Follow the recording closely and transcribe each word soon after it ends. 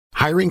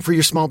Hiring for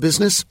your small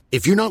business?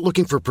 If you're not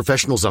looking for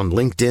professionals on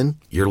LinkedIn,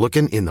 you're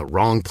looking in the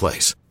wrong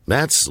place.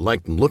 That's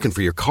like looking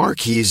for your car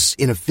keys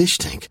in a fish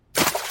tank.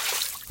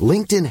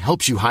 LinkedIn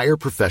helps you hire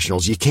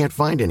professionals you can't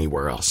find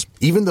anywhere else,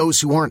 even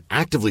those who aren't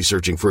actively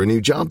searching for a new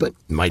job but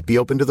might be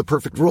open to the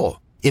perfect role.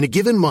 In a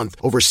given month,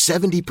 over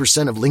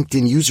 70% of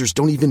LinkedIn users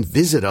don't even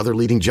visit other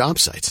leading job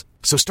sites.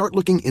 So start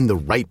looking in the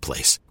right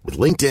place. With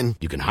LinkedIn,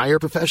 you can hire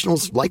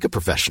professionals like a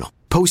professional.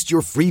 Post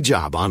your free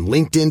job on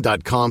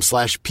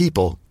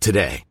linkedin.com/people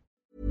today.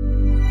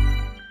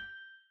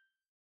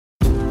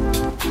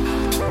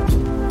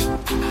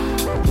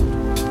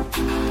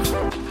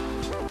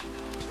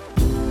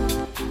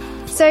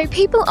 So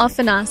people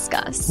often ask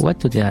us, What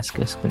do they ask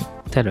us?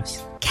 Tell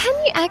us. Can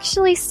you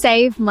actually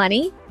save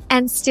money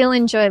and still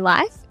enjoy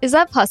life? Is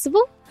that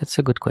possible? That's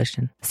a good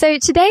question. So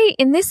today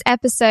in this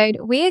episode,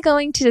 we are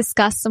going to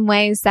discuss some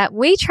ways that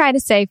we try to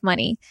save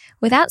money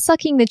without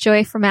sucking the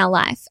joy from our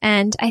life.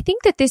 And I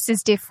think that this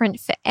is different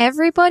for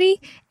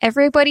everybody.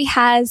 Everybody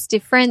has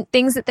different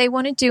things that they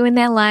want to do in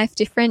their life,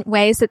 different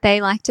ways that they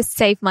like to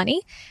save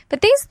money.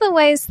 But these are the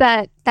ways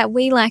that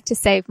we like to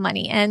save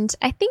money. And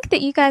I think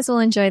that you guys will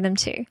enjoy them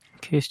too.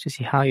 Curious to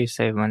see how you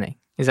save money.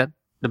 Is that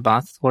the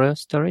bathwater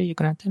story you're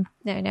going to tell?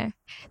 No.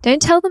 Don't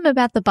tell them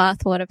about the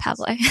bathwater,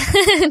 Pablo.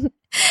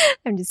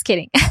 I'm just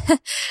kidding.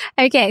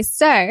 Okay,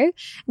 so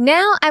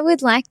now I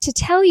would like to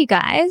tell you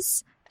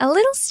guys a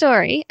little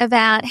story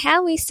about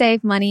how we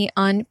save money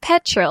on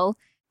petrol.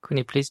 Can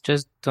you please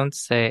just don't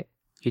say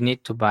you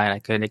need to buy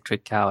like an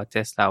electric car or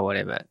Tesla or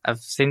whatever. I've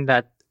seen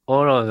that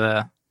all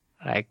over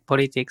like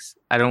politics.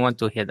 I don't want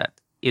to hear that.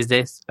 Is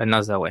this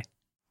another way?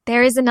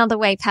 There is another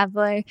way,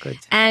 Pablo. Good.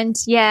 And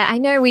yeah, I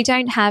know we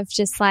don't have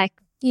just like,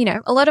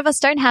 a lot of us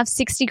don't have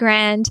 60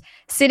 grand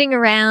sitting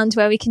around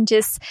where we can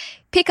just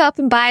pick up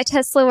and buy a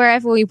Tesla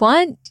wherever we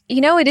want.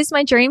 It is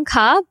my dream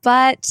car,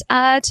 but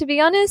to be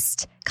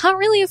honest, can't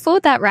really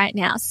afford that right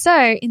now.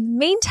 So in the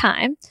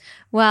meantime,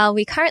 while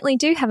we currently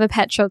do have a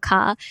petrol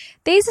car,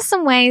 these are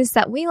some ways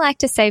that we like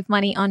to save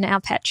money on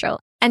our petrol.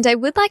 And I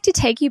would like to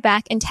take you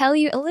back and tell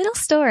you a little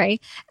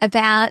story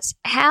about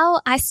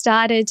how I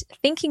started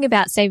thinking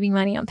about saving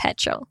money on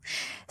petrol.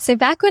 So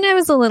back when I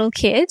was a little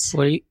kid.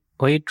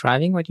 Were you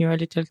driving when you were a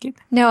little kid?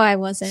 No, I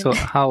wasn't. So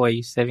how were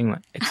you saving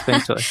money?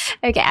 Explain to us.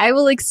 Okay, I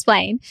will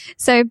explain.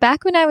 So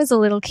back when I was a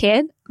little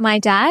kid, my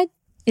dad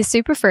is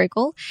super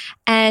frugal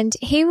and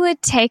he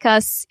would take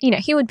us,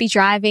 he would be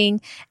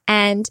driving,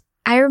 and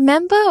I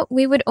remember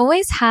we would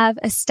always have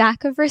a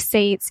stack of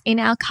receipts in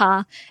our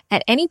car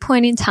at any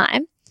point in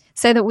time,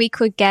 so that we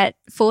could get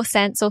 4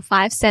 cents or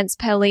 5 cents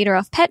per litre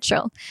off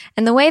petrol.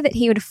 And the way that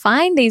he would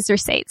find these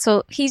receipts,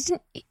 so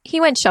he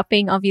went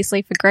shopping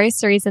obviously for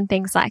groceries and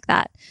things like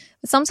that.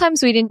 But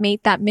sometimes we didn't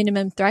meet that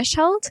minimum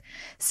threshold.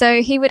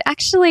 So he would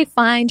actually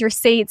find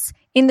receipts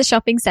in the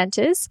shopping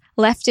centres,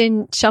 left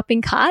in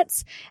shopping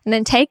carts, and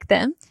then take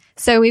them.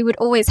 So we would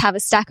always have a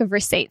stack of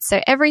receipts.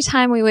 So every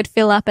time we would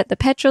fill up at the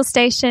petrol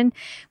station,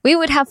 we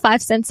would have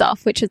 5 cents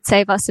off, which would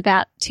save us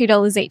about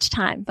 $2 each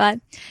time. But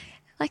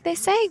like they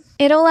say,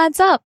 it all adds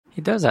up.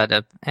 It does add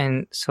up.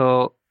 And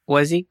so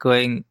was he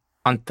going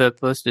on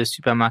purpose to the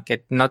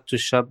supermarket, not to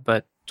shop,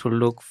 but to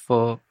look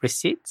for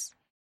receipts?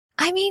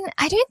 I mean,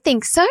 I don't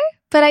think so.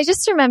 But I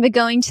just remember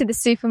going to the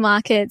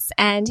supermarkets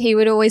and he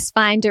would always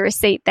find a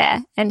receipt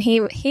there. And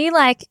he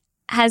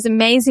has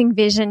amazing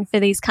vision for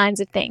these kinds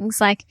of things.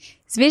 Like,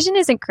 his vision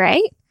isn't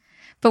great,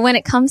 but when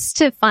it comes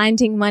to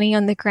finding money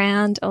on the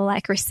ground or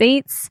like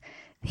receipts,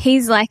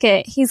 he's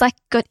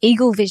got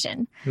eagle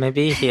vision.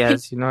 Maybe he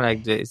has,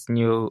 like these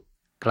new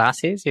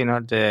glasses,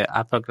 the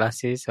Apple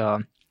glasses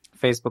or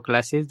Facebook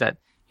glasses that,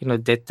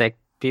 detect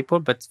people.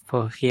 But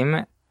for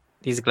him,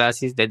 these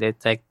glasses, they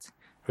detect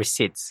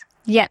receipts.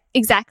 Yeah,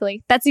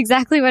 exactly. That's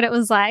exactly what it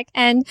was like.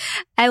 And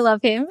I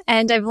love him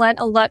and I've learned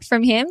a lot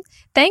from him.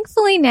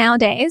 Thankfully,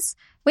 nowadays,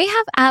 we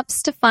have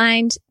apps to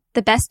find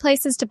the best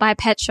places to buy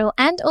petrol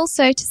and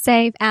also to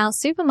save our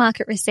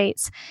supermarket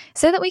receipts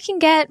so that we can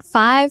get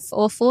 5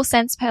 or 4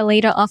 cents per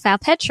litre off our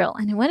petrol.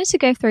 And I wanted to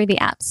go through the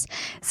apps.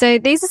 So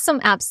these are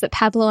some apps that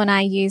Pablo and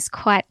I use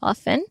quite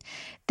often.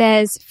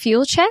 There's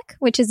Fuel Check,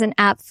 which is an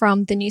app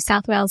from the New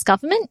South Wales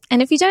government.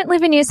 And if you don't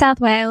live in New South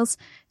Wales,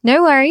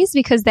 no worries,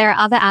 because there are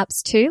other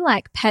apps too,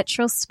 like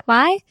Petrol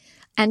Spy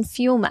and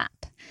Fuel Map.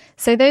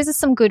 So those are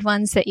some good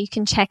ones that you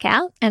can check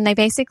out, and they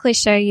basically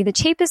show you the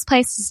cheapest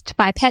places to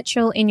buy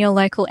petrol in your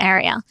local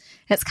area.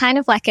 It's kind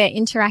of like an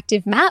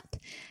interactive map,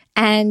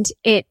 and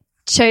it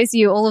shows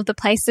you all of the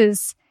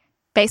places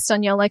based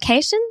on your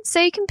location,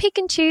 so you can pick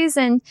and choose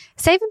and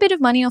save a bit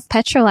of money off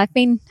petrol. I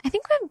think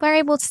we're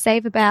able to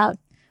save about,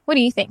 what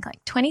do you think,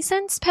 like 20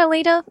 cents per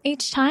litre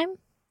each time?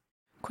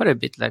 Quite a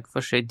bit, like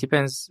for sure. It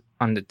depends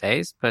on the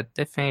days, but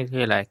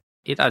definitely like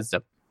it adds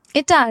up.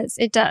 It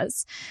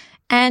does.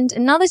 And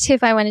another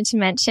tip I wanted to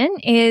mention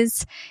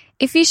is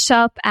if you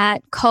shop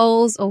at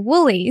Coles or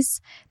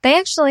Woolies, they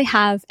actually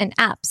have an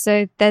app.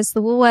 So there's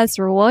the Woolworths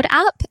Reward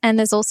app and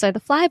there's also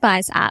the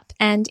Flybuys app.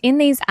 And in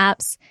these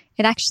apps,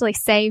 it actually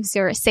saves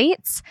your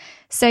receipts.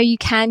 So you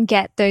can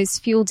get those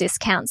fuel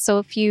discounts. So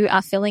if you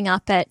are filling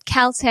up at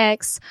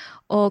Caltex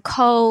or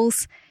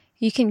Coles,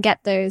 you can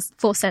get those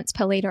 4 cents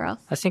per litre off.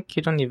 I think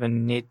it doesn't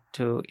even need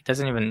to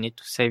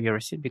save your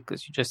receipt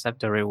because you just have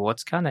the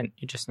rewards card and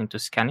you just need to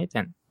scan it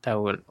and that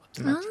will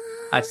automatically.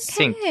 I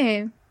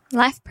think.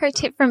 Life pro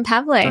tip from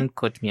Pablo. Don't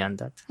quote me on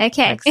that.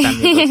 Okay. Next time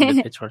you go to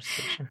the petrol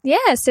station.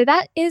 Yeah, so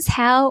that is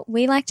how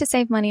we like to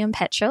save money on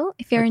petrol.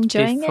 If you're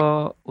enjoying it.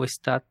 Before we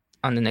start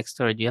on the next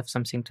story, do you have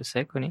something to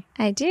say, Kuni?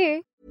 I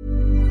do.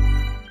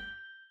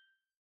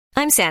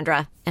 I'm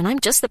Sandra, and I'm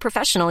just the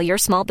professional your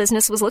small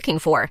business was looking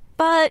for.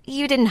 But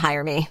you didn't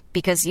hire me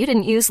because you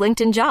didn't use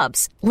LinkedIn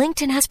Jobs.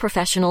 LinkedIn has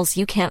professionals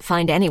you can't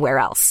find anywhere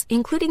else,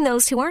 including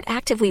those who aren't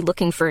actively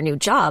looking for a new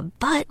job,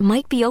 but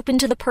might be open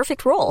to the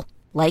perfect role,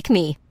 like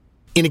me.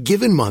 In a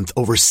given month,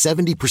 over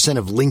 70%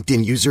 of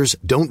LinkedIn users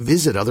don't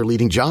visit other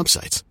leading job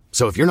sites.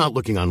 So if you're not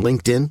looking on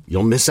LinkedIn,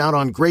 you'll miss out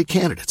on great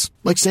candidates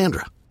like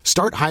Sandra.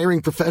 Start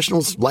hiring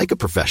professionals like a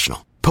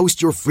professional. Post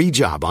your free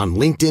job on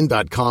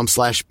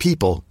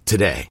linkedin.com/people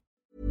today.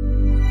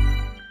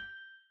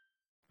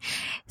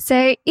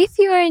 So if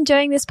you are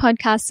enjoying this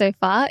podcast so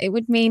far, it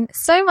would mean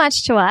so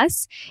much to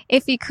us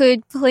if you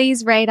could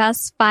please rate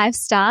us 5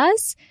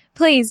 stars.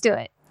 Please do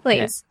it.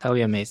 Please. Yeah, that would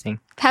be amazing.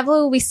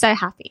 Pablo will be so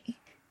happy.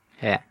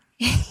 Yeah.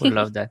 We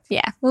love that.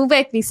 Yeah, we'll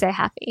both be so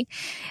happy.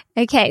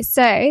 Okay,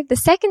 so the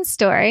second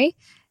story,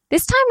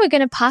 this time we're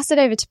going to pass it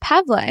over to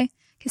Pablo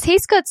because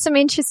he's got some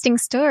interesting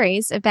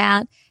stories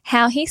about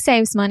how he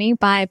saves money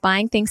by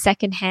buying things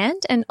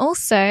secondhand and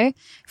also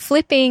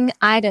flipping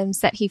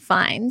items that he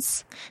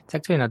finds. It's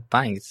actually not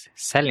buying, it's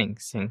selling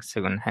things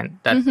secondhand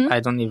that I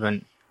don't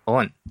even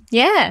own.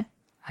 Yeah.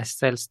 I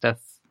sell stuff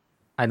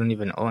I don't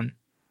even own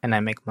and I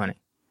make money.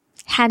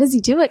 How does he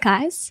do it,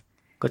 guys?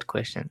 Good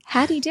question.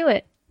 How do you do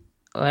it?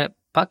 Well,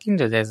 back in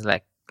the days,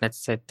 like, let's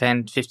say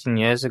 10, 15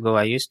 years ago,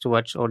 I used to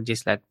watch all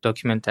these, like,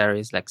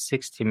 documentaries, like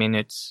 60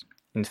 minutes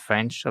in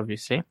French,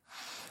 obviously.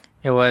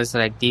 It was,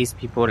 like, these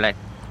people, like,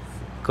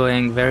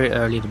 going very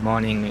early in the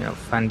morning, you know,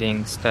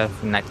 finding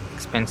stuff in, like,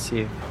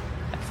 expensive,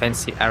 like,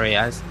 fancy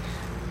areas,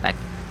 like,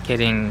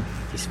 getting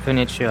this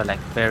furniture, like,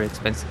 very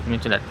expensive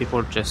furniture that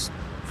people just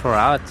throw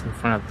out in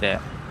front of their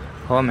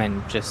home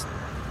and just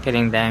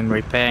getting them,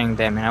 repairing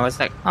them. And I was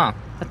like, oh,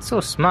 that's so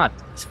smart.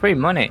 It's free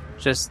money.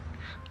 Just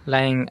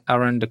lying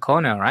around the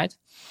corner, right?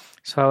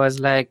 So I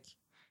was like,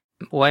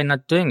 why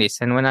not doing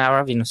this? And when I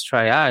arrived in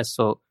Australia, I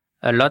saw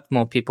a lot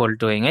more people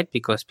doing it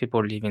because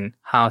people live in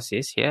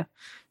houses here.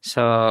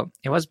 So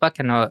it was back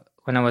when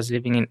I was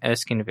living in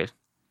Erskineville,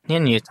 near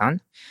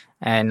Newtown,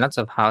 and lots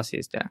of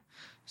houses there.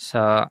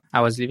 So I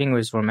was living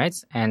with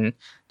roommates, and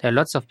there are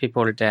lots of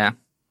people there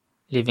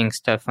leaving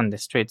stuff on the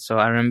street. So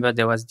I remember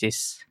there was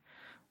this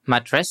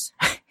mattress.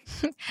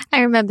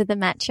 I remember the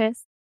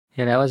mattress.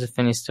 Yeah, that was a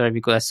funny story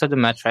because I saw the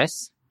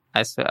mattress. I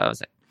was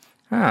like,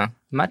 oh,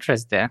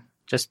 mattress there.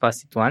 Just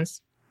passed it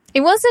once. It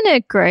wasn't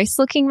a gross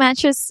looking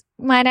mattress,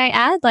 might I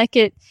add. Like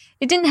it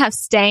didn't have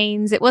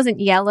stains. It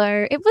wasn't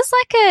yellow. It was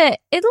like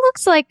it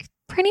looks like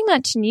pretty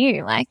much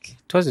new. Like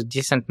it was a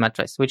decent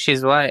mattress, which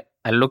is why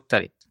I looked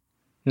at it.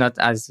 Not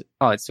as,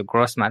 oh, it's a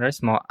gross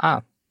mattress, more,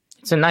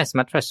 it's a nice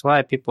mattress. Why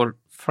are people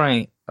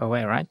throwing it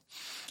away, right?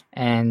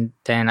 And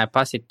then I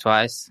passed it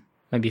twice,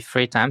 maybe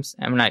 3 times.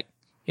 I'm like,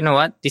 you know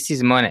what? This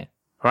is money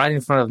right in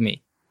front of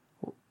me.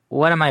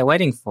 What am I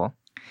waiting for?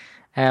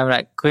 And I'm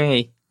like,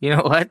 Kuni, you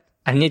know what?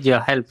 I need your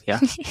help here.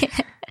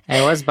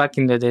 And it was back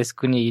in the days,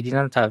 Kuni, you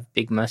didn't have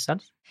big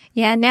muscles.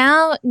 Yeah,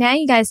 now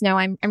you guys know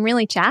I'm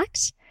really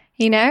jacked.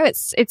 You know,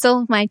 it's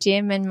all of my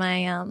gym and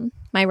my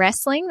my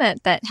wrestling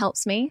that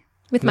helps me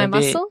with my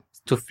muscle.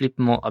 To flip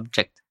more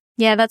object.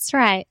 Yeah, that's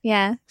right.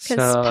 Yeah,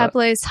 because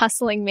Pablo's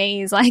hustling me.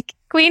 He's like,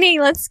 Queenie,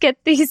 let's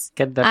get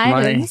that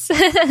items.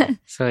 Money.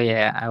 So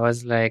yeah, I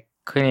was like,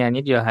 Queenie, I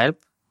need your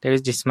help. There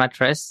is this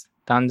mattress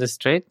down the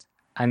street.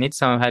 I need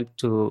some help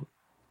to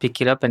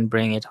pick it up and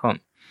bring it home.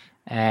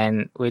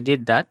 And we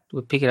did that.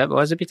 We picked it up. It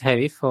was a bit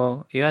heavy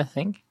for you, I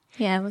think.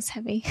 Yeah, it was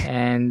heavy.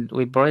 And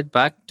we brought it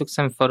back, took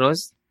some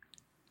photos.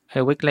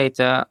 A week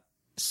later,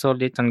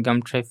 sold it on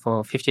Gumtree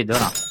for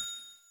 $50.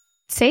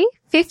 See?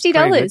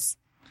 $50.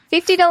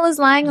 $50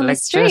 lying on the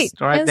street.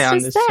 Just right there on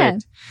the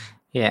street.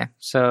 Yeah,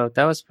 so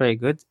that was pretty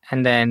good.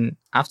 And then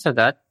after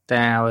that,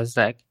 then I was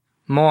like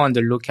more on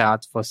the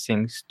lookout for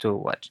things to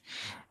watch.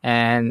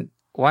 And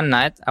one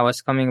night I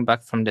was coming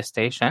back from the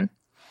station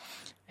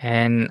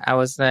and I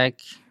was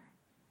like,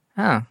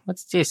 oh,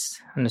 what's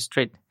this on the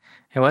street?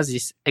 It was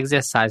this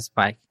exercise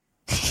bike.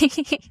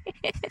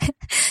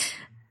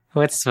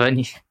 What's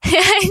funny?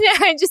 I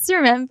know, I just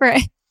remember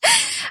it.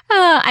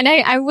 And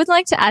I would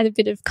like to add a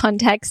bit of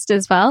context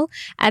as well.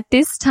 At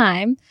this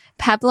time,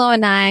 Pablo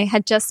and I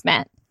had just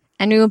met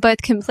and we were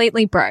both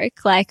completely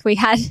broke. Like we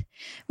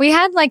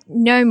had like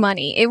no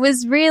money. It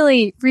was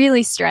really,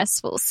 really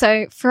stressful.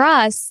 So for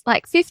us,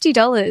 like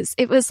 $50,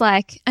 it was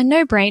like a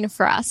no-brainer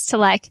for us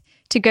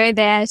to go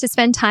there, to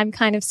spend time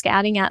kind of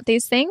scouting out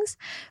these things.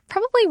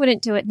 Probably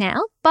wouldn't do it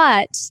now,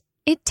 but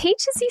it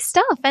teaches you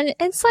stuff. And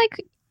it's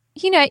like,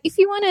 you know, if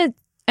you want to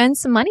earn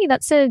some money,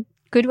 that's a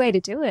good way to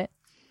do it.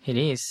 It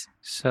is.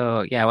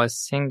 So yeah, I was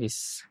seeing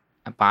this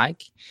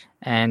bike,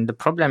 and the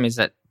problem is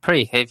that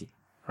pretty heavy,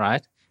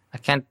 right? I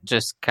can't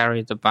just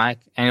carry the bike,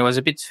 and it was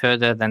a bit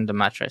further than the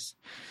mattress.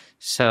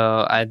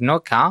 So I had no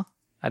car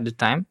at the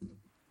time.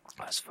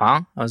 It was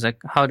far. I was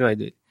like, how do I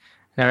do it?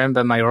 And I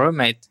remember my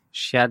roommate,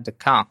 she had the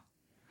car.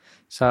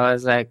 So I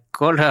was like,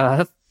 call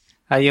her up.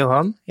 Are you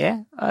home?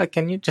 Yeah.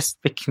 Can you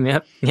just pick me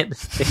up near the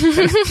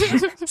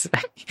station? It's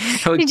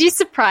like, Did you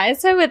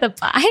surprise her with a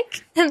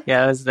bike?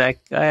 yeah, I was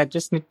like, I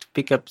just need to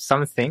pick up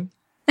something.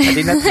 I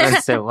did not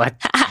even say what.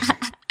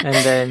 And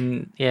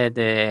then, yeah,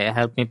 they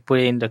helped me put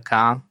it in the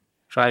car,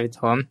 drive it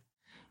home.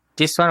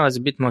 This one was a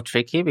bit more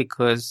tricky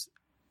because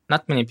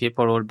not many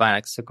people will buy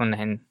like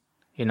second-hand,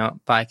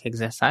 bike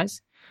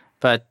exercise.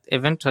 But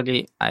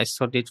eventually I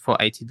sold it for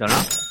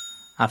 $80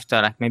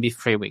 after like maybe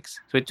 3 weeks.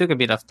 So it took a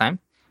bit of time.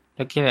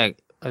 Luckily, I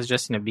was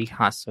just in a big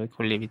house, so I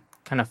could leave it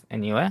kind of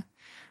anywhere.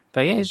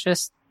 But yeah, it's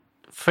just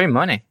free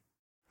money.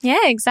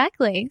 Yeah,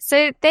 exactly.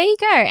 So there you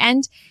go.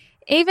 And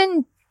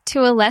even to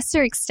a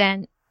lesser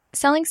extent,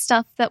 selling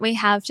stuff that we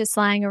have just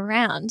lying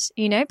around.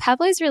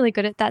 Pablo's really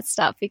good at that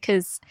stuff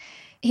because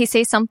he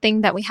sees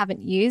something that we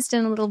haven't used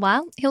in a little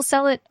while. He'll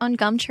sell it on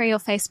Gumtree or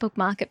Facebook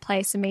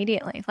Marketplace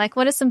immediately. Like,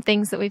 what are some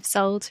things that we've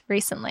sold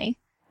recently?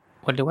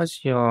 What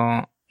was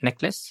your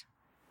necklace?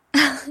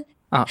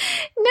 Oh.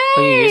 No,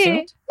 Are you using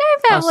it? no,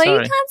 Pablo, you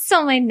sorry. can't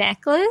sell my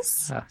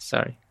necklace. Oh,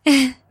 sorry.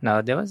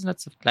 No, there was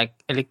lots of like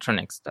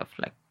electronic stuff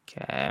like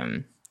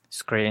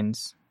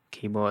screens,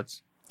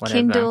 keyboards, whatever.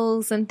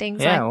 Kindles and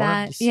things Yeah, all like of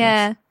that. these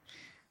Yeah. things.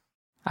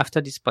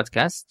 After this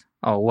podcast,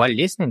 or while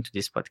listening to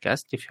this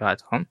podcast, if you're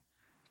at home,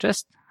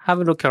 just have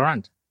a look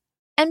around.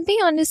 And be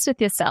honest with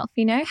yourself,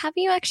 have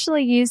you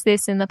actually used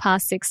this in the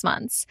past 6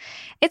 months?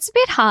 It's a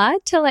bit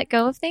hard to let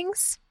go of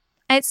things.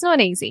 It's not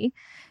easy.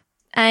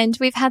 And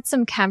we've had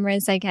some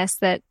cameras, I guess,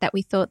 that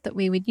we thought that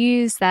we would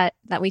use that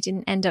we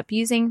didn't end up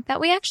using, that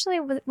we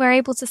actually were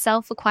able to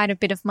sell for quite a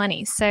bit of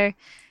money. So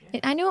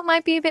I know it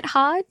might be a bit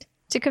hard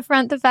to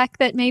confront the fact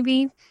that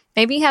maybe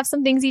you have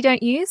some things you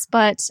don't use,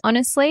 but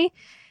honestly,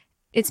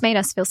 it's made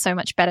us feel so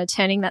much better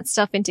turning that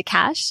stuff into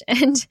cash.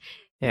 And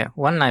Yeah,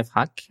 one life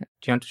hack. Do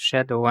you want to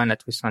share the one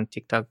that we saw on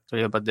TikTok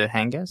about the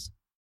hangers?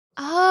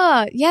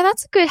 oh, yeah,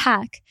 that's a good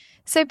hack.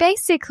 So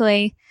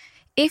basically,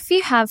 if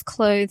you have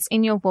clothes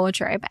in your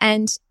wardrobe,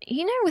 and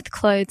with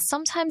clothes,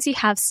 sometimes you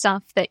have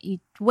stuff that you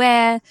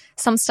wear,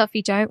 some stuff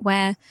you don't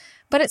wear,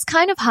 but it's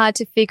kind of hard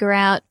to figure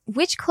out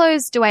which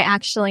clothes do I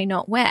actually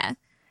not wear.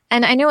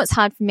 And I know it's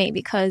hard for me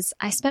because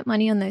I spent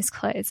money on those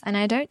clothes and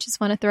I don't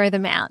just want to throw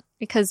them out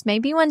because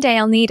maybe one day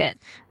I'll need it.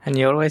 And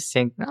you always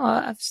think, no,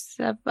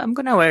 I'm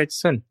going to wear it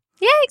soon.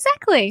 Yeah,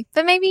 exactly.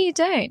 But maybe you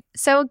don't.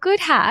 So a good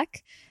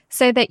hack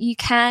so that you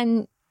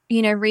can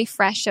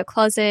refresh your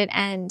closet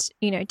and,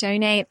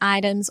 donate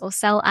items or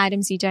sell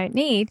items you don't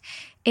need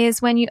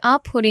is when you are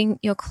putting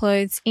your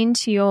clothes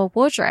into your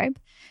wardrobe,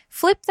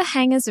 flip the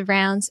hangers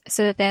around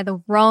so that they're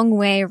the wrong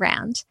way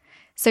around.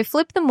 So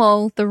flip them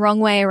all the wrong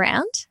way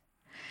around.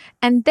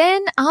 And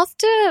then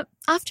after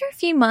a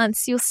few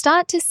months, you'll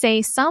start to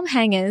see some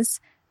hangers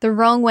the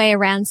wrong way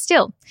around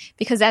still,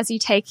 because as you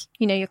take,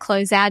 your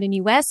clothes out and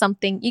you wear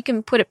something, you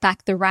can put it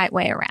back the right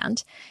way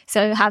around.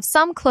 So you have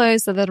some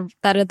clothes that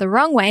are the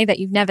wrong way that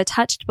you've never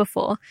touched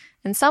before,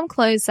 and some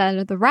clothes that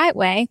are the right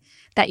way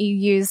that you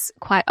use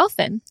quite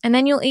often. And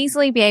then you'll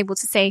easily be able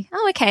to say,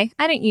 oh, okay,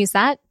 I don't use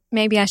that.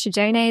 Maybe I should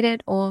donate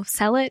it or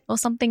sell it or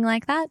something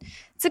like that.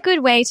 It's a good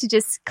way to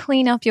just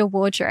clean up your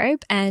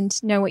wardrobe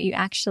and know what you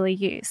actually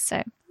use.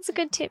 So it's a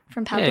good tip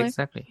from Pablo. Yeah,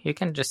 exactly. You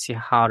can just see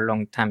how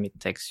long time it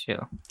takes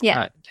you.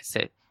 Yeah. Let's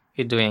say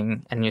you're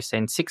doing, and you say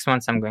in 6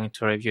 months I'm going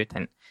to review it,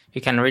 and you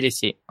can really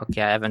see,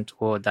 okay, I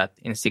haven't worn that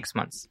in 6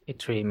 months.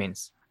 It really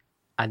means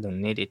I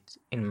don't need it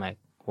in my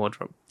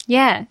wardrobe.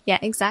 Yeah,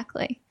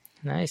 exactly.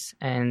 Nice.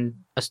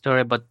 And a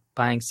story about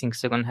buying things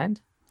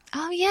secondhand?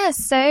 Oh, yes.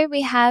 So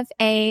we have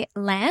a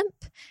lamp,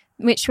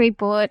 which we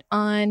bought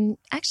on,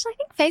 actually, I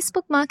think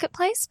Facebook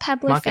Marketplace.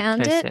 Pablo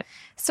found it. Yeah.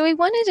 So we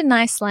wanted a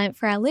nice lamp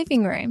for our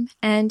living room,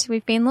 and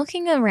we've been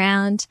looking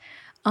around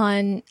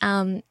on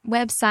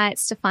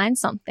websites to find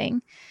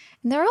something.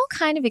 And they're all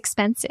kind of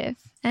expensive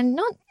and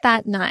not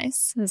that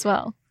nice as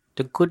well.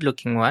 The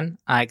good-looking one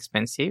are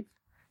expensive,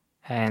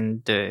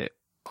 and the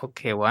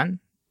okay one,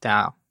 they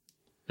are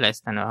less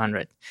than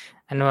 100.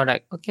 And we're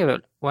like, okay, well,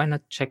 why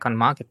not check on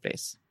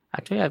Marketplace?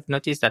 Actually, I've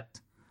noticed that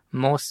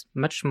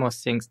much more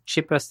things,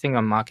 cheaper thing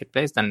on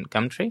Marketplace than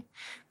Gumtree,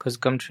 because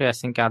Gumtree, I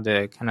think, are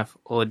the kind of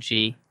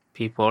OG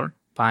people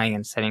buying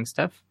and selling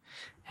stuff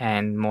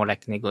and more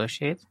like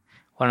negotiate.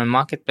 While on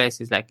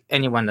Marketplace is like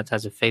anyone that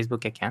has a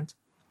Facebook account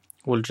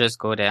will just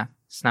go there,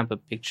 snap a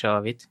picture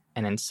of it,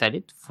 and then sell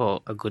it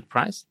for a good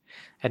price.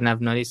 And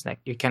I've noticed like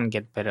you can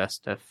get better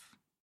stuff.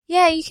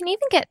 Yeah, you can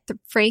even get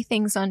free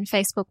things on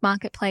Facebook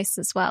Marketplace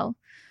as well.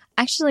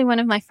 Actually, one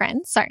of my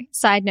friends,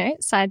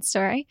 side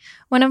story,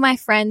 one of my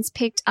friends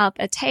picked up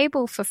a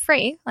table for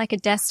free, like a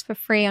desk for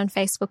free on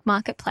Facebook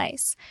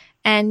Marketplace.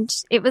 And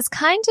it was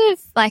kind of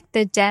like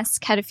the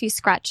desk had a few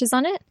scratches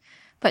on it,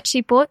 but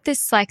she bought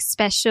this like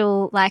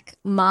special like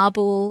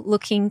marble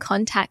looking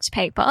contact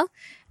paper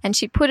and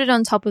she put it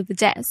on top of the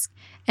desk.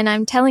 And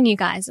I'm telling you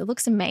guys, it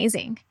looks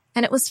amazing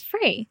and it was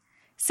free.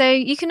 So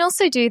you can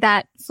also do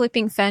that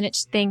flipping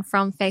furniture thing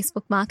from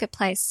Facebook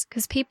Marketplace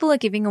because people are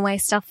giving away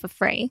stuff for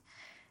free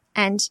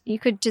and you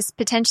could just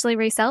potentially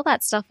resell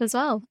that stuff as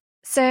well.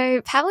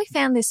 So Pablo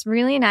found this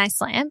really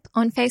nice lamp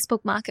on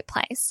Facebook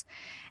Marketplace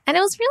and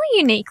it was really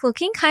unique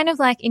looking, kind of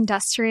like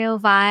industrial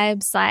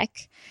vibes,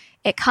 like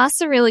it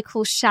casts a really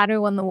cool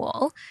shadow on the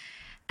wall.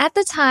 At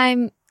the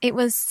time, it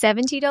was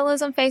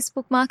 $70 on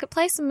Facebook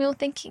Marketplace and we were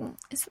thinking,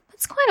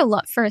 that's quite a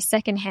lot for a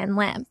secondhand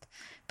lamp.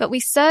 But we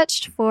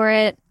searched for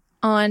it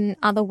on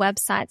other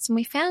websites and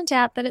we found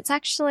out that it's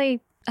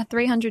actually a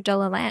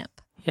 $300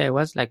 lamp. Yeah, it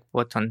was like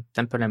bought on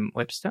Temple &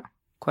 Webster,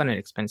 quite an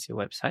expensive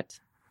website.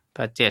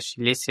 But yeah,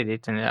 she listed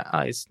it and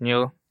it's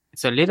new.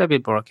 It's a little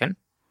bit broken.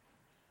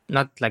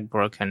 Not like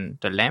broken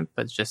the lamp,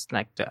 but just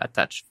like the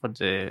attach for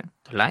the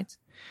light,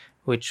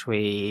 which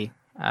we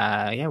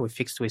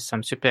fixed with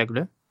some super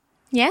glue.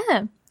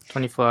 Yeah.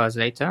 24 hours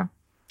later.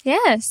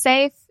 Yeah,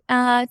 save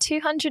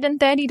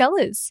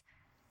 $230.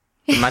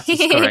 The math is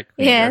correct.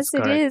 Yes,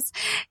 correct. It is.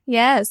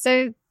 Yeah,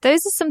 so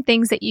those are some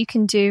things that you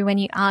can do when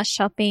you are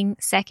shopping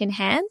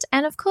secondhand.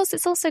 And of course,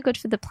 it's also good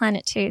for the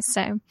planet too.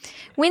 So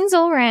wins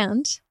all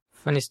round.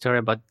 Funny story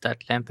about that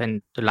lamp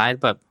and the light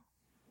bulb,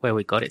 where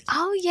we got it.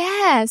 Oh,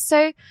 yeah.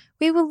 So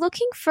we were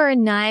looking for a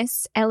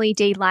nice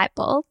LED light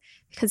bulb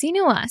because you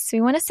know us,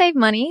 we want to save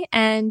money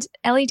and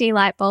LED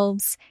light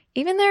bulbs,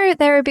 even though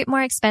they're a bit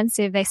more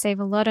expensive, they save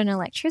a lot on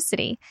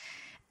electricity.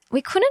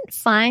 We couldn't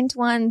find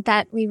one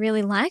that we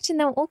really liked and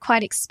they were all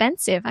quite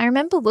expensive. I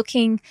remember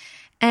looking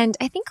and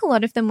I think a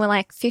lot of them were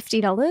like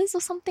 $50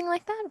 or something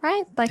like that,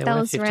 right? Like They that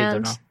were was $50.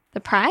 around the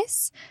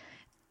price.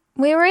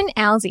 We were in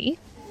Aldi,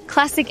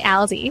 classic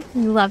Aldi.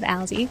 We love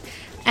Aldi.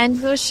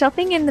 And we were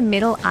shopping in the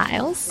middle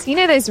aisles. You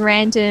know those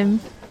random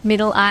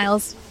middle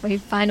aisles where you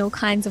find all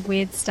kinds of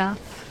weird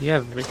stuff? You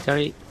have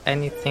literally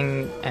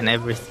anything and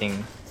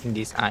everything in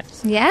these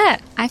aisles. Yeah.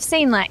 I've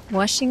seen like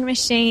washing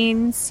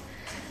machines.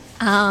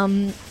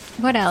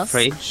 What else?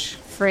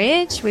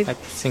 Fridge with I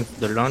think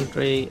the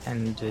laundry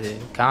and the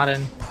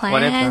garden,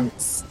 whatever.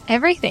 plants,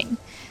 everything.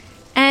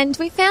 And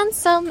we found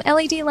some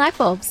LED light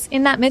bulbs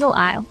in that middle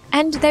aisle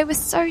and they were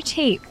so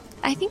cheap.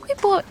 I think we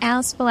bought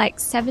ours for like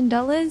 $7,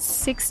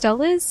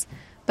 $6,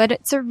 but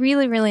it's a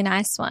really, really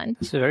nice one.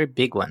 It's a very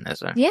big one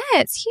as well. Yeah,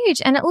 it's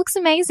huge and it looks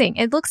amazing.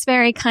 It looks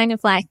very kind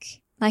of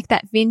like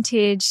that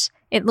vintage,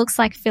 it looks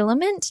like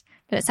filament,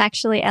 but it's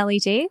actually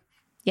LED.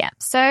 Yeah,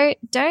 so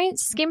don't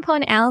skimp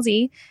on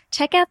Aldi.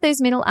 Check out those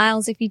middle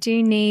aisles if you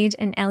do need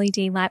an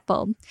LED light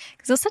bulb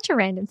because it was such a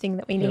random thing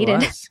that we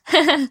needed.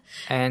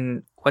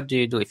 And what do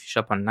you do if you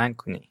shop online,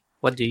 Kuni?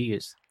 What do you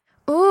use?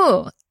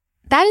 Ooh,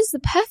 that is the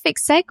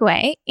perfect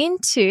segue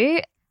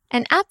into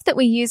an app that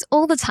we use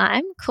all the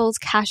time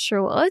called Cash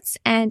Rewards.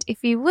 And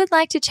if you would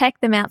like to check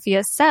them out for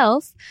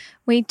yourself,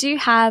 we do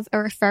have a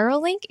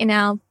referral link in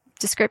our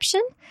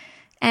description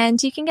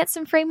and you can get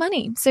some free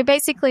money. So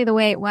basically the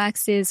way it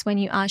works is when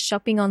you are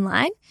shopping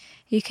online,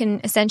 you can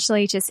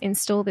essentially just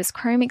install this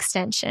Chrome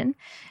extension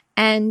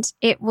and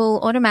it will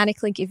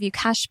automatically give you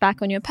cash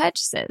back on your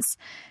purchases.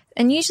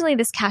 And usually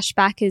this cash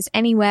back is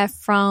anywhere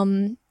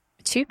from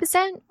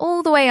 2%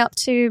 all the way up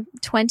to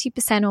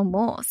 20% or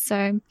more.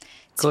 So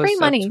it's free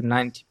money.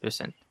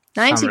 Goes up to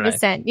 90%.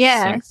 90%,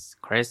 yeah. It's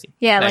crazy.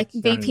 Yeah, like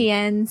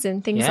VPNs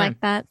and things like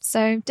that.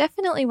 So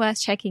definitely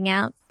worth checking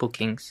out.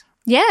 Bookings.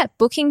 Yeah,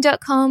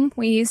 booking.com.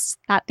 We used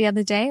that the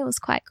other day. It was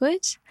quite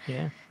good.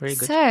 Yeah, very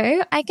good.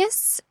 So I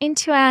guess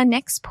into our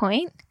next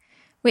point,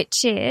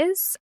 which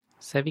is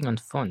saving on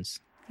phones.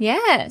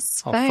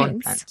 Yes, or phones. Phone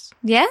plans.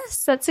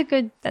 Yes, that's a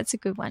good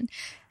one.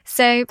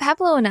 So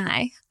Pablo and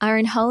I are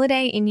on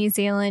holiday in New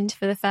Zealand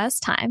for the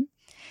first time.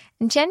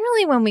 And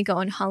generally when we go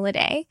on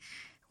holiday,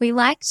 we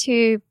like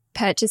to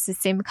purchase a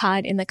SIM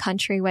card in the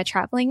country we're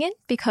traveling in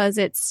because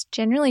it's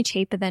generally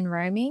cheaper than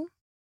roaming.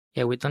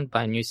 Yeah, we don't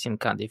buy a new SIM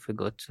card if we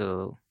go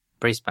to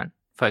Brisbane,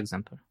 for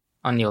example.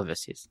 Only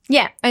overseas.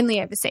 Yeah,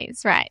 only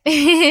overseas, right.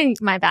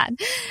 My bad.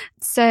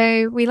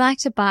 So we like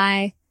to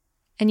buy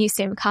a new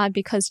SIM card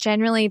because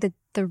generally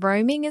the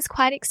roaming is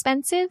quite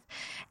expensive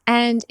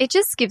and it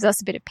just gives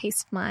us a bit of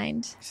peace of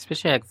mind.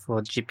 Especially like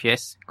for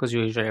GPS because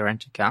you usually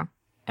rent a car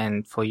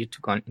and for you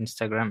to go on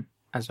Instagram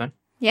as well.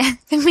 Yeah,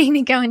 for me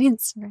to go on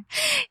Instagram.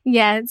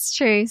 Yeah, it's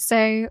true.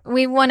 So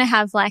we want to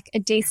have like a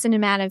decent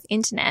amount of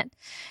internet.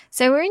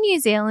 So we're in New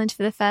Zealand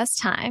for the first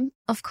time.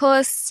 Of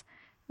course,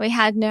 we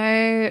had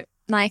no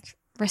like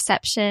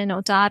reception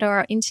or data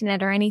or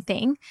internet or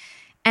anything.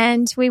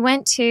 And we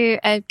went to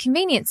a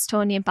convenience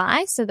store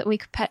nearby so that we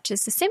could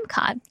purchase a SIM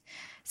card.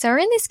 So we're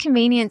in this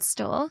convenience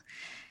store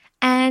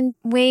and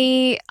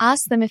we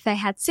asked them if they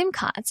had SIM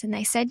cards and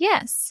they said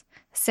yes.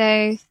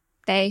 So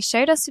they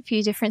showed us a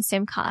few different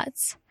SIM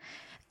cards.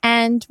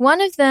 And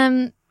one of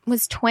them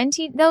was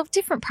 $20. They were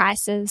different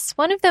prices.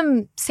 One of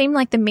them seemed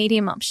like the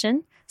medium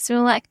option. So we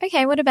were like,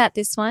 okay, what about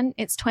this one?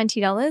 It's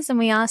 $20. And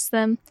we asked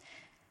them,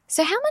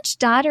 so how much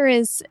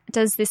data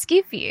does this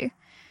give you?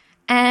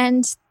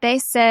 And they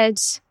said,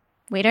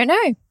 we don't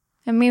know.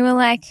 And we were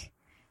like,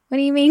 what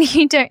do you mean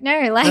you don't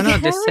know? Like, No, how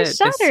much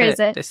data is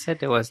it? They said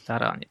there was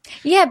data on it.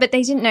 Yeah, but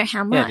they didn't know how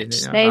Yeah, much. they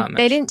didn't know how much.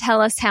 They didn't tell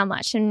us how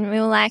much. And we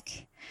were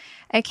like,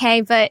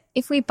 okay, but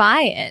if we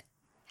buy it,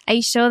 are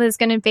you sure there's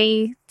going to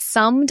be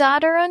some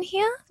data on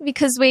here?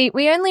 Because we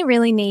only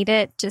really need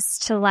it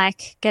just to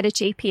like get a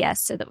GPS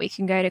so that we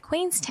can go to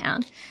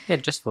Queenstown. Yeah,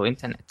 just for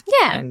internet.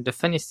 Yeah. And the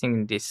funny thing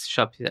in this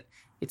shop is that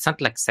it's not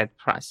like set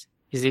price.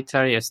 It's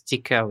literally a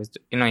sticker with,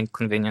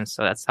 inconvenience.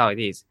 So that's how it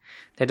is.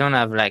 They don't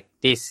have like,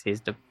 this is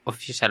the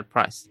official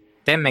price.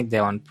 They make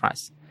their own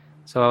price.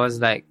 So I was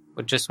like,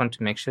 we just want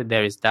to make sure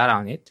there is data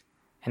on it.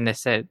 And they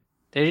said,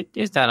 there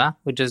is data.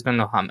 We just don't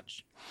know how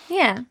much.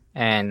 Yeah.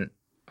 And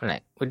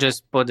like, we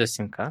just bought the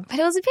SIM card. But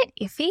it was a bit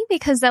iffy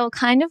because they were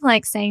kind of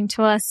like saying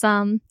to us,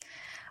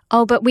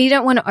 oh, but we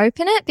don't want to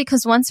open it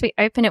because once we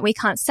open it, we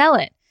can't sell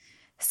it.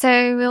 So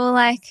we were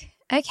like,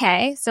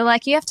 okay, so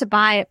like you have to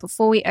buy it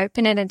before we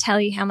open it and tell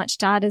you how much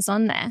data's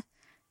on there.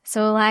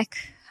 So we're like,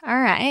 all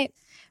right.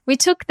 We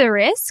took the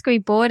risk. We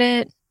bought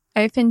it,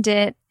 opened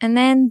it, and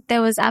then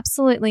there was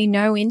absolutely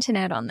no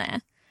internet on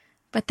there.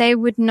 But they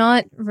would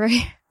not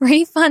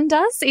refund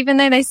us, even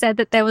though they said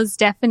that there was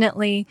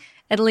definitely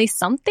at least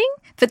something.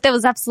 But there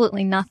was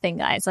absolutely nothing,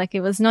 guys. Like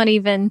it was not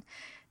even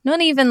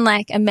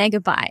like a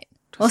megabyte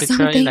or It's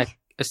something. literally like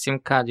a SIM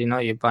card,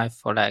 you buy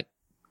for like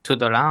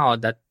 $2 or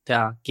that they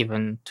are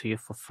given to you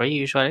for free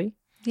usually.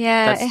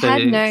 Yeah, That's it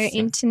had no the thing.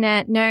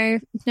 internet, no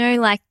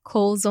like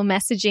calls or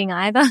messaging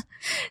either.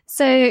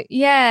 So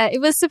yeah, it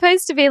was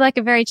supposed to be like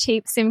a very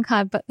cheap SIM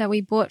card, but that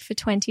we bought for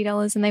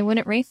 $20 and they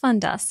wouldn't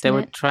refund us. They And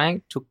were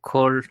trying to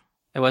call,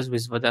 it was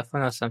with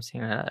Vodafone or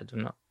something like that, I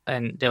don't know.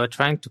 And they were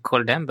trying to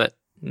call them, but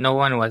no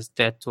one was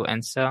there to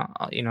answer.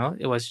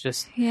 It was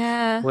just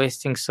yeah,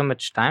 wasting so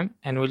much time.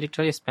 And we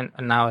literally spent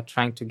an hour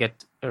trying to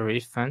get a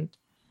refund.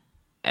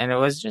 And it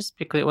was just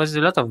because it was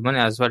a lot of money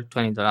as well,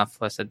 $20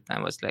 for us at the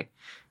time. It was like,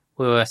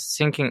 we were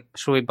thinking,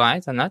 should we buy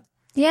it or not?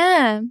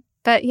 yeah.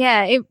 But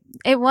yeah,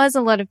 it was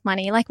a lot of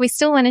money. Like we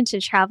still wanted to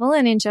travel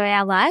and enjoy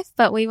our life,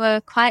 but we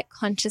were quite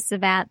conscious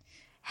about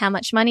how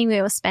much money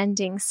we were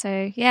spending.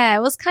 So yeah,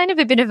 it was kind of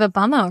a bit of a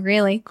bummer,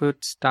 really.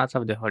 Good start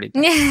of the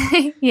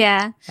holiday.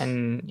 Yeah.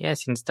 And yeah,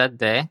 since that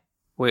day,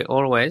 we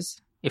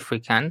always, if we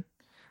can,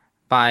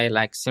 buy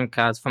like SIM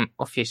cards from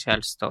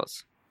official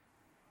stores.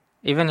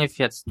 Even if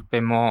you have to pay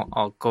more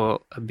or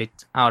go a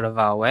bit out of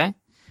our way,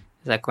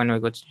 like when we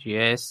go to the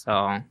US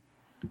or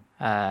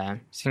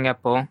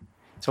Singapore.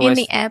 It's In always,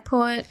 the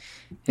airport.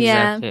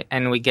 exactly. Yeah.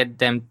 And we get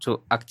them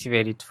to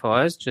activate it for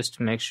us just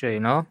to make sure,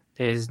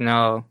 there is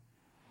no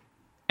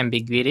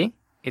ambiguity.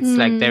 It's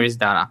like there is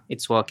data.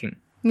 It's working.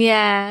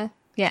 Yeah.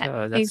 Yeah.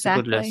 So that's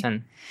exactly. a good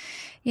lesson.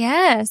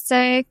 Yeah,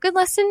 so good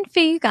lesson for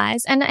you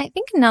guys. And I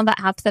think another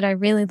app that I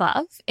really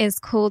love is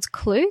called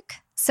Klook.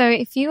 So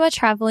if you are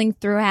traveling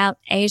throughout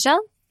Asia,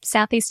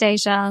 Southeast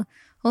Asia,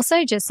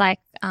 also just like,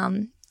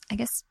 I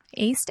guess,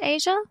 East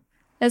Asia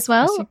as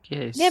well. I think,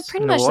 yes. Yeah,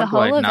 pretty In the much the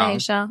worldwide whole of now,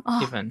 Asia.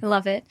 Oh, even. I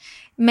love it.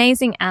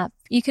 Amazing app.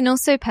 You can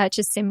also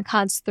purchase SIM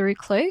cards through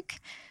Klook.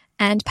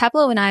 And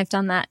Pablo and I have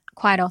done that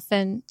quite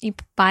often. You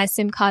buy a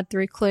SIM card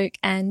through Klook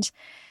and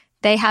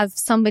they have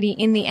somebody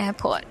in the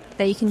airport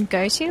that you can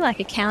go to, like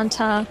a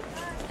counter.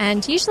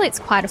 And usually it's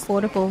quite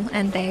affordable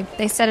and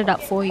they set it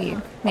up for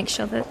you. Make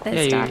sure that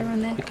there's data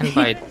on there. You can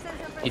buy it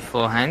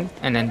beforehand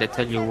and then they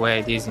tell you where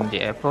it is in the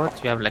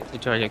airport. You have like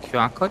literally a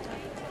QR code.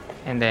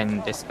 And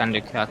then they scan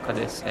the QR code,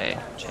 they say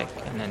check,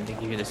 and then they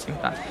give you the SIM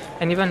card.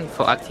 And even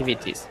for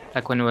activities,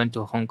 like when we went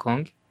to Hong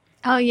Kong.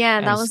 Oh, yeah,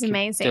 and that was skipped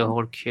amazing. The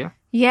whole queue.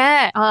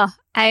 Yeah. Oh,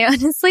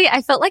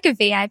 I felt like a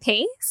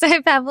VIP.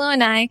 So Pablo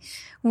and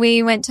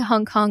we went to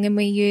Hong Kong and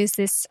we used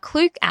this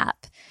Klook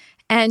app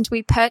and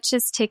we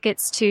purchased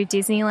tickets to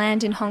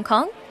Disneyland in Hong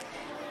Kong.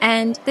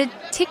 And the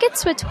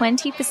tickets were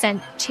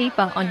 20%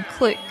 cheaper on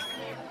Klook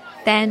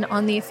than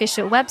on the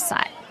official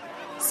website.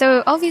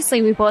 So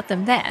obviously we bought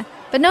them there.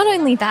 But not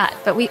only that,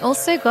 but we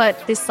also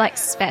got this like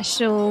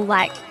special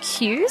like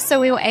queue. So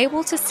we were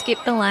able to skip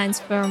the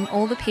lines from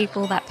all the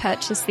people that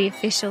purchased the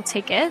official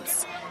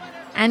tickets.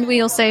 And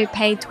we also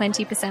paid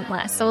 20%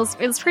 less. So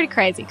it was pretty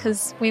crazy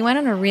because we went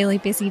on a really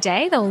busy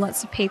day. There were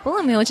lots of people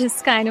and we were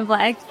just kind of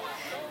like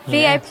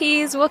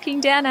VIPs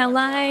walking down our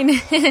line.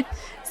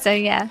 So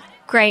yeah,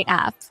 great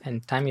app.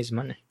 And time is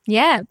money.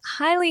 Yeah,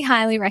 highly,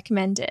 highly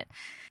recommend it.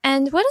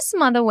 And what are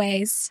some other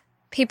ways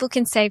people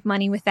can save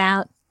money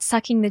without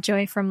sucking the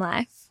joy from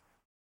life?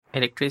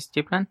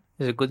 Electricity plan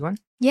is a good one.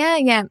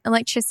 Yeah,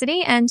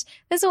 electricity. And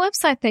there's a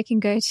website they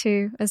can go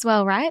to as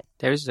well, right?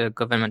 There is a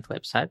government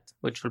website,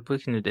 which we'll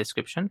put in the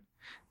description,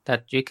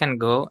 that you can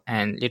go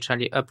and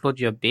literally upload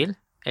your bill,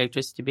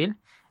 electricity bill,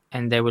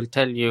 and they will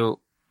tell you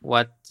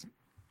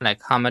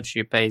how much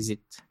you pay. Is it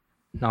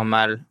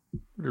normal,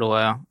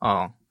 lower,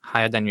 or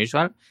higher than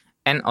usual,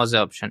 and other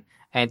option.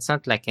 And it's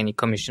not like any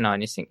commission or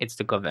anything. It's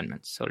the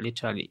government. So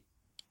literally.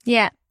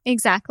 Yeah,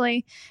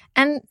 exactly.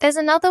 And there's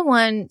another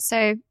one.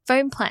 So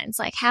phone plans,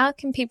 like how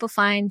can people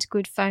find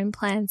good phone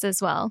plans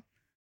as well?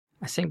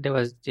 I think there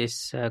was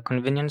this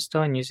convenience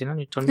store in New Zealand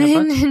you told me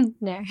about.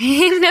 No,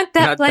 not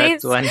that Not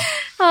place. that one. Oh,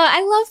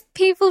 I love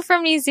people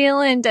from New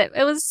Zealand.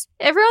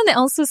 Everyone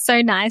else was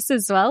so nice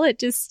as well.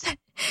 It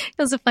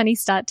was a funny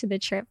start to the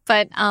trip.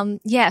 But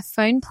yeah,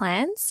 phone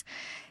plans.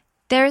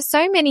 There are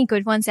so many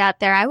good ones out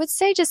there. I would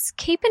say just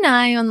keep an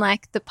eye on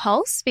like the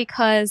Pulse,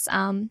 because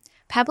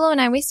Pablo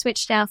and I, we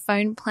switched our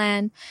phone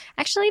plan.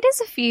 Actually, it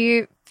is a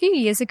few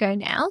years ago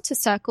now to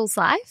Circles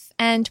Life,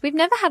 and we've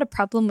never had a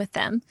problem with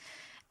them.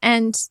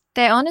 And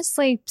they're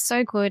honestly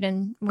so good,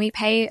 and we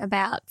pay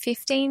about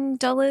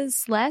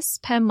 $15 less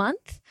per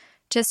month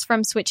just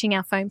from switching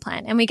our phone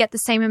plan. And we get the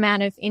same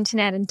amount of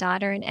internet and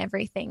data and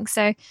everything.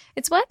 So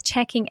it's worth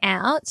checking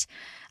out.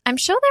 I'm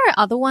sure there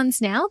are other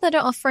ones now that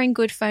are offering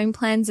good phone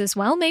plans as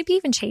well, maybe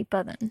even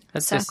cheaper than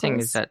That's Circles. the thing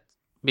is that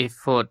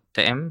before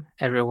them,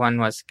 everyone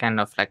was kind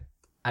of like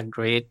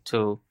agreed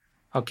to,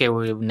 okay,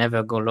 we'll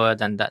never go lower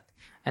than that.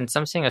 And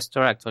something a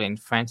story actually in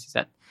France is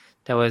that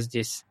there was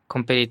this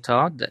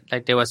competitor that,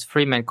 like, there was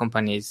 3 main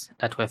companies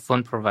that were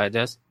phone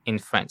providers in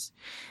France.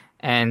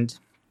 And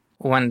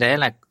one day,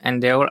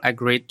 and they all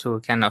agreed to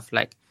kind of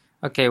like,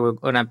 okay, we're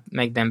going to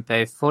make them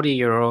pay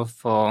 €40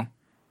 for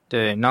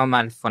the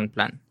normal phone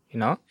plan,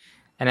 And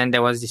then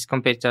there was this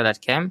competitor that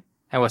came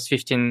and was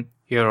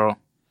 €15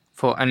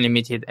 for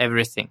unlimited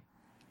everything.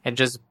 It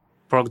just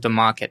broke the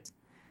market.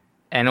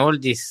 And all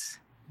these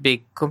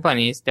big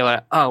companies, they were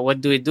like, oh, what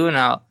do we do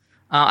now?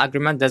 Our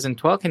agreement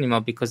doesn't work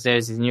anymore because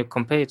there's these new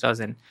competitors,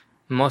 and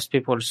most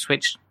people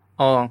switched.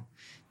 Or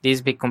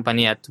these big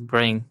companies had to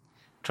bring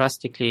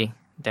drastically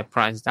their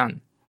price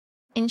down.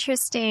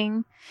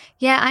 Interesting.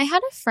 Yeah, I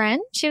had a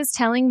friend. She was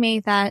telling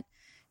me that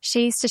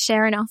she used to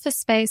share an office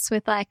space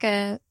with like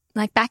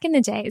back in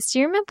the days. Do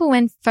you remember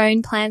when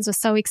phone plans were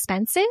so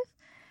expensive,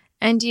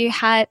 and you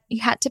had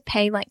to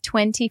pay like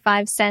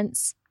 25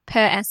 cents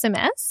per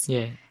SMS?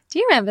 Yeah. Do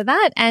you remember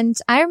that? And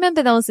I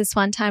remember there was this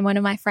one time, one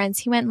of my friends,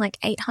 he went like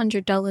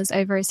 $800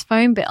 over his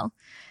phone bill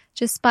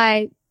just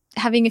by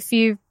having a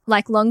few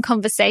like long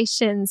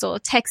conversations or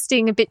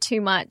texting a bit too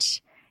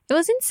much. It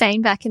was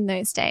insane back in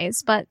those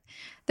days. But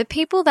the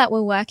people that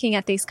were working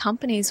at these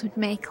companies would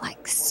make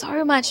like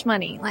so much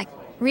money, like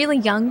really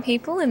young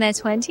people in their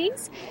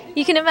 20s.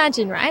 You can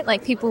imagine, right?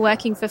 Like people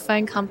working for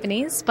phone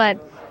companies. But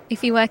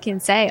if you work in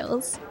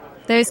sales,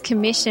 those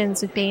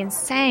commissions would be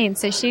insane.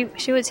 So she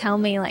would tell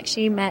me like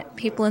she met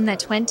people in their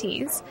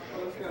 20s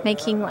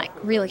making like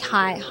really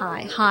high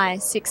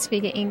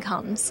 6-figure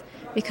incomes,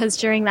 because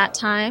during that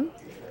time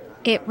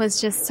it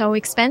was just so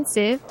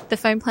expensive. The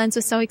phone plans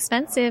were so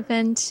expensive,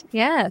 and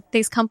yeah,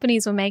 these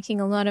companies were making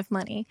a lot of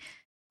money.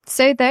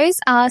 So those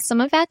are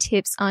some of our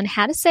tips on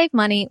how to save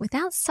money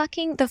without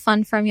sucking the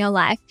fun from your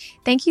life.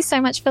 Thank you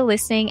so much for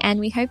listening, and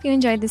we hope you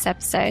enjoyed this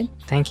episode.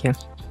 Thank you.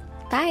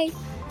 Bye.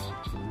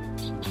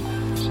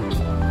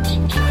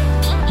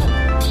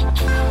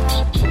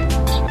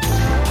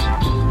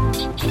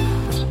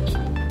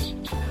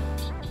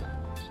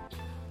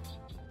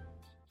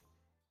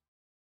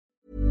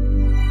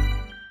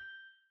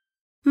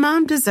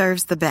 Mom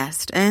deserves the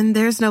best, and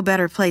there's no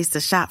better place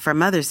to shop for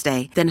Mother's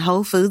Day than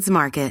Whole Foods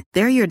Market.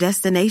 They're your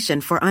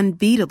destination for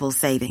unbeatable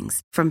savings,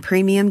 from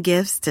premium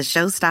gifts to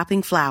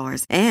show-stopping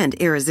flowers and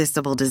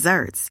irresistible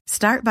desserts.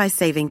 Start by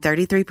saving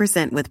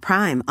 33% with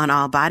Prime on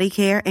all body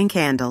care and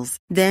candles.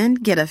 Then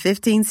get a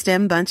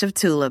 15-stem bunch of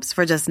tulips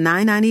for just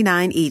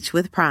 $9.99 each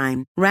with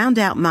Prime. Round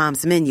out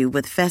Mom's menu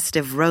with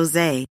festive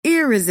rosé,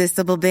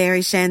 irresistible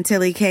berry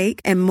chantilly cake,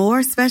 and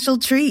more special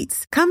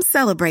treats. Come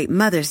celebrate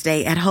Mother's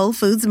Day at Whole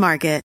Foods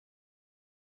Market.